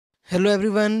Hello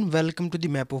everyone, welcome to the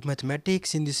map of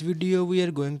mathematics. In this video we are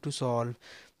going to solve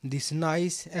this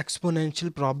nice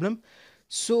exponential problem.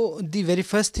 So the very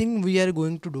first thing we are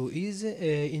going to do is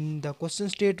in the question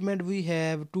statement we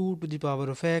have 2 to the power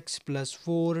of x plus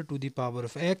 4 to the power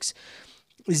of x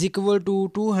is equal to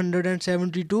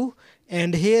 272,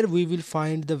 and here we will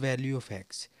find the value of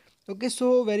x. Okay,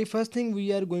 so very first thing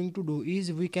we are going to do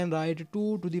is we can write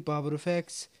 2 to the power of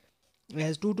x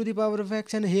as 2 to the power of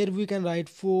x, and here we can write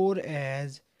 4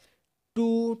 as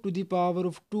 2 to the power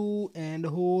of 2 and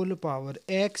whole power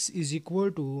x is equal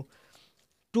to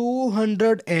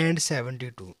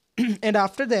 272. And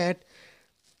after that,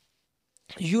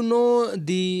 you know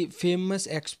the famous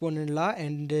exponent law,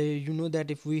 and you know that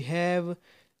if we have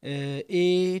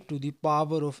a to the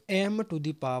power of m to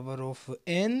the power of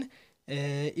n,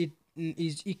 it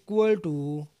is equal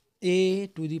to a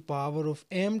to the power of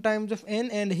m times of n,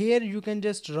 and here you can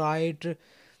just write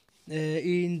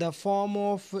in the form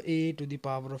of a to the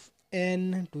power of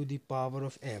n to the power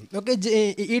of m. Okay,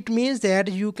 it means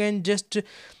that you can just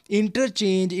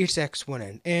interchange its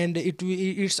exponent and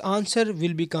its answer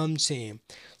will become same.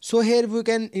 So here we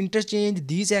can interchange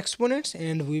these exponents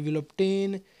and we will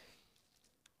obtain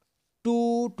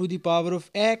 2 to the power of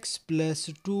x plus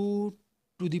 2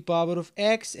 to the power of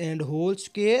x and whole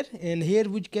square, and here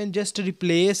we can just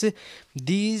replace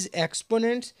these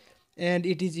exponents and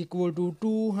it is equal to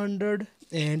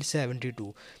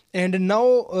 272. And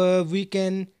now we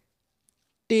can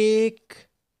take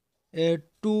 2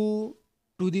 to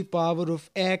the power of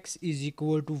x is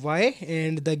equal to y,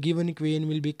 and the given equation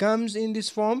will becomes in this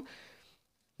form: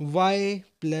 y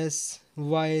plus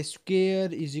y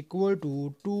square is equal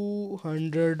to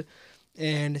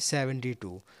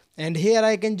 272. And here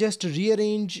I can just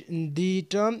rearrange the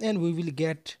term and we will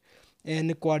get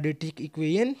an quadratic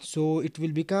equation. So it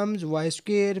will becomes y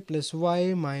square plus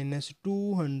y minus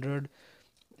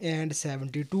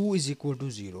 272 is equal to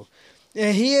 0.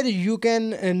 Here you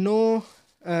can know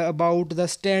about the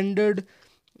standard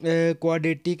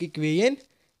quadratic equation,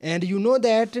 and you know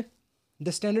that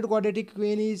the standard quadratic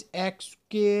equation is x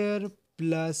square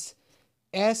plus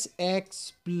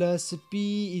sx plus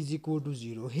p is equal to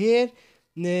 0. Here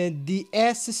the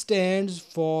s stands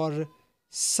for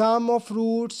sum of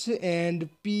roots and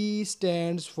p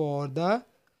stands for the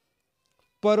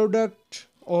product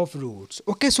of roots.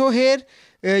 Okay, so here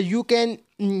you can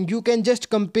just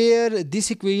compare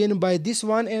this equation by this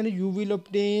one and you will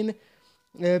obtain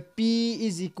p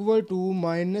is equal to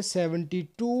minus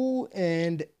 72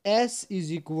 and s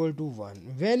is equal to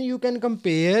 1. When you can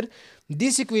compare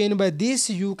this equation by this,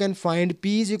 you can find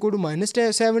p is equal to minus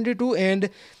 72, and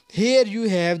here you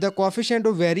have the coefficient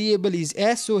of variable is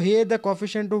s, so here the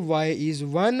coefficient of y is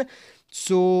 1.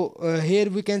 So here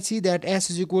we can see that s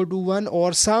is equal to 1,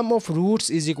 or sum of roots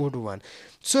is equal to 1.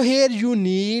 So here you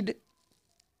need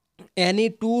any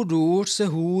two roots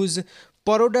whose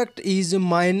product is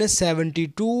minus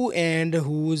 72 and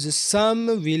whose sum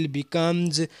will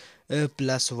becomes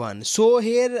plus 1. So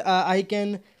here I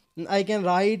can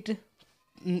write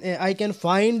I can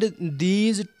find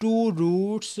these two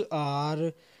roots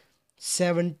are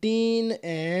 17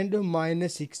 and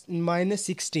minus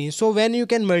 16. So when you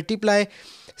can multiply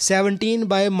 17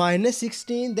 by minus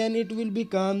 16, then it will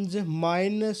becomes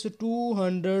minus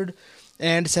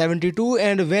 272,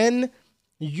 and when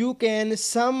you can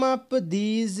sum up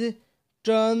these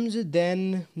terms,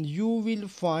 then you will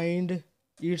find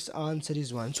its answer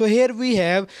is 1. So here we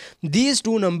have these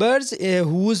two numbers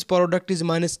whose product is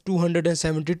minus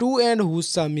 272 and whose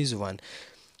sum is 1.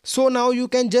 So now you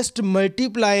can just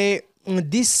multiply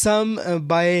this sum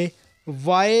by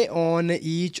y on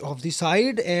each of the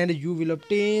side and you will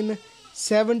obtain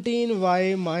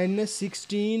 17y minus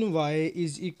 16y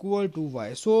is equal to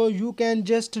y. So you can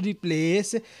just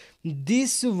replace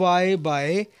this y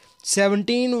by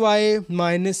 17y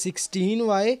minus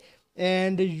 16y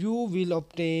and you will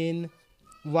obtain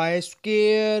y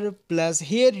square plus,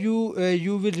 here you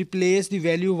will replace the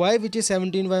value y, which is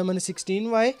 17y minus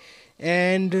 16y,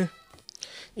 and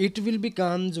it will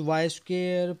becomes y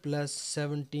square plus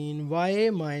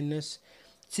 17y minus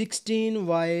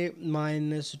 16y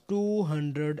minus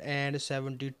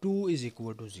 272 is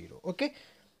equal to 0. Okay,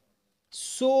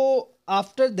 so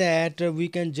after that we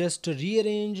can just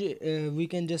rearrange, we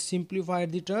can just simplify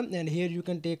the term, and here you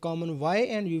can take common y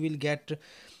and you will get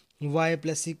y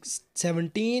plus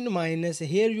 17 minus,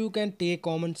 here you can take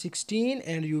common 16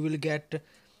 and you will get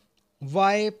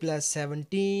y plus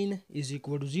 17 is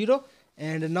equal to 0.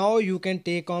 And now you can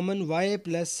take common y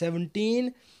plus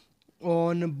 17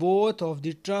 on both of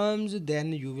the terms,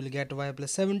 then you will get y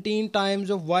plus 17 times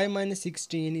of y minus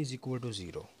 16 is equal to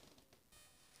 0.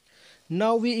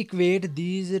 Now we equate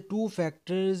these two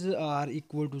factors are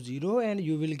equal to 0, and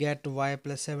you will get y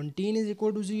plus 17 is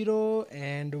equal to 0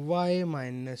 and y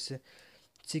minus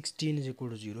 16 is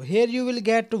equal to 0. Here you will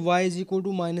get y is equal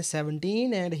to minus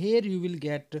 17, and here you will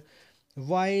get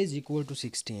y is equal to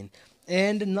 16.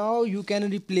 And now you can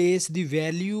replace the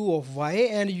value of y,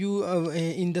 and you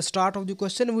in the start of the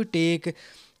question we take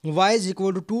y is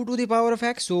equal to 2 to the power of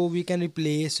x, so we can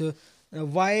replace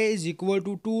y is equal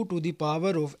to 2 to the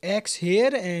power of x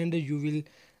here, and you will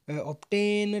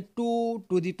obtain 2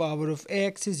 to the power of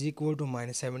x is equal to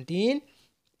minus 17,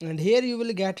 and here you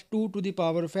will get 2 to the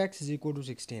power of x is equal to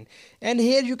 16. And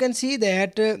here you can see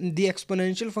that the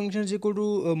exponential function is equal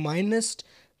to minus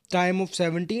time of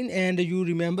 17, and you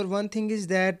remember one thing is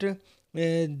that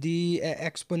the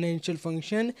exponential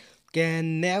function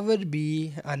can never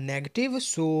be a negative,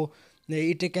 so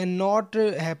it cannot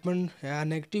happen a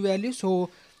negative value, so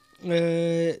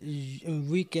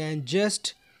we can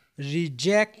just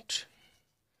rejected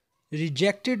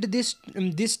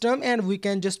this term, and we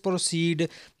can just proceed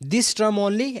this term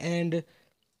only, and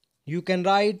you can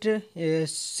write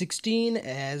 16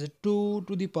 as 2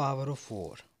 to the power of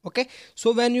 4. Okay,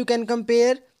 so when you can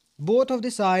compare both of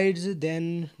the sides,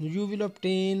 then you will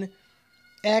obtain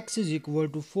x is equal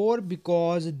to 4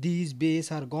 because these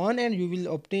base are gone, and you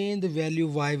will obtain the value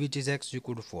y, which is x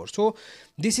equal to 4. So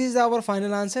this is our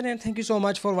final answer, and thank you so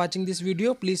much for watching this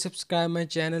video. Please subscribe my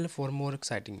channel for more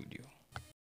exciting video.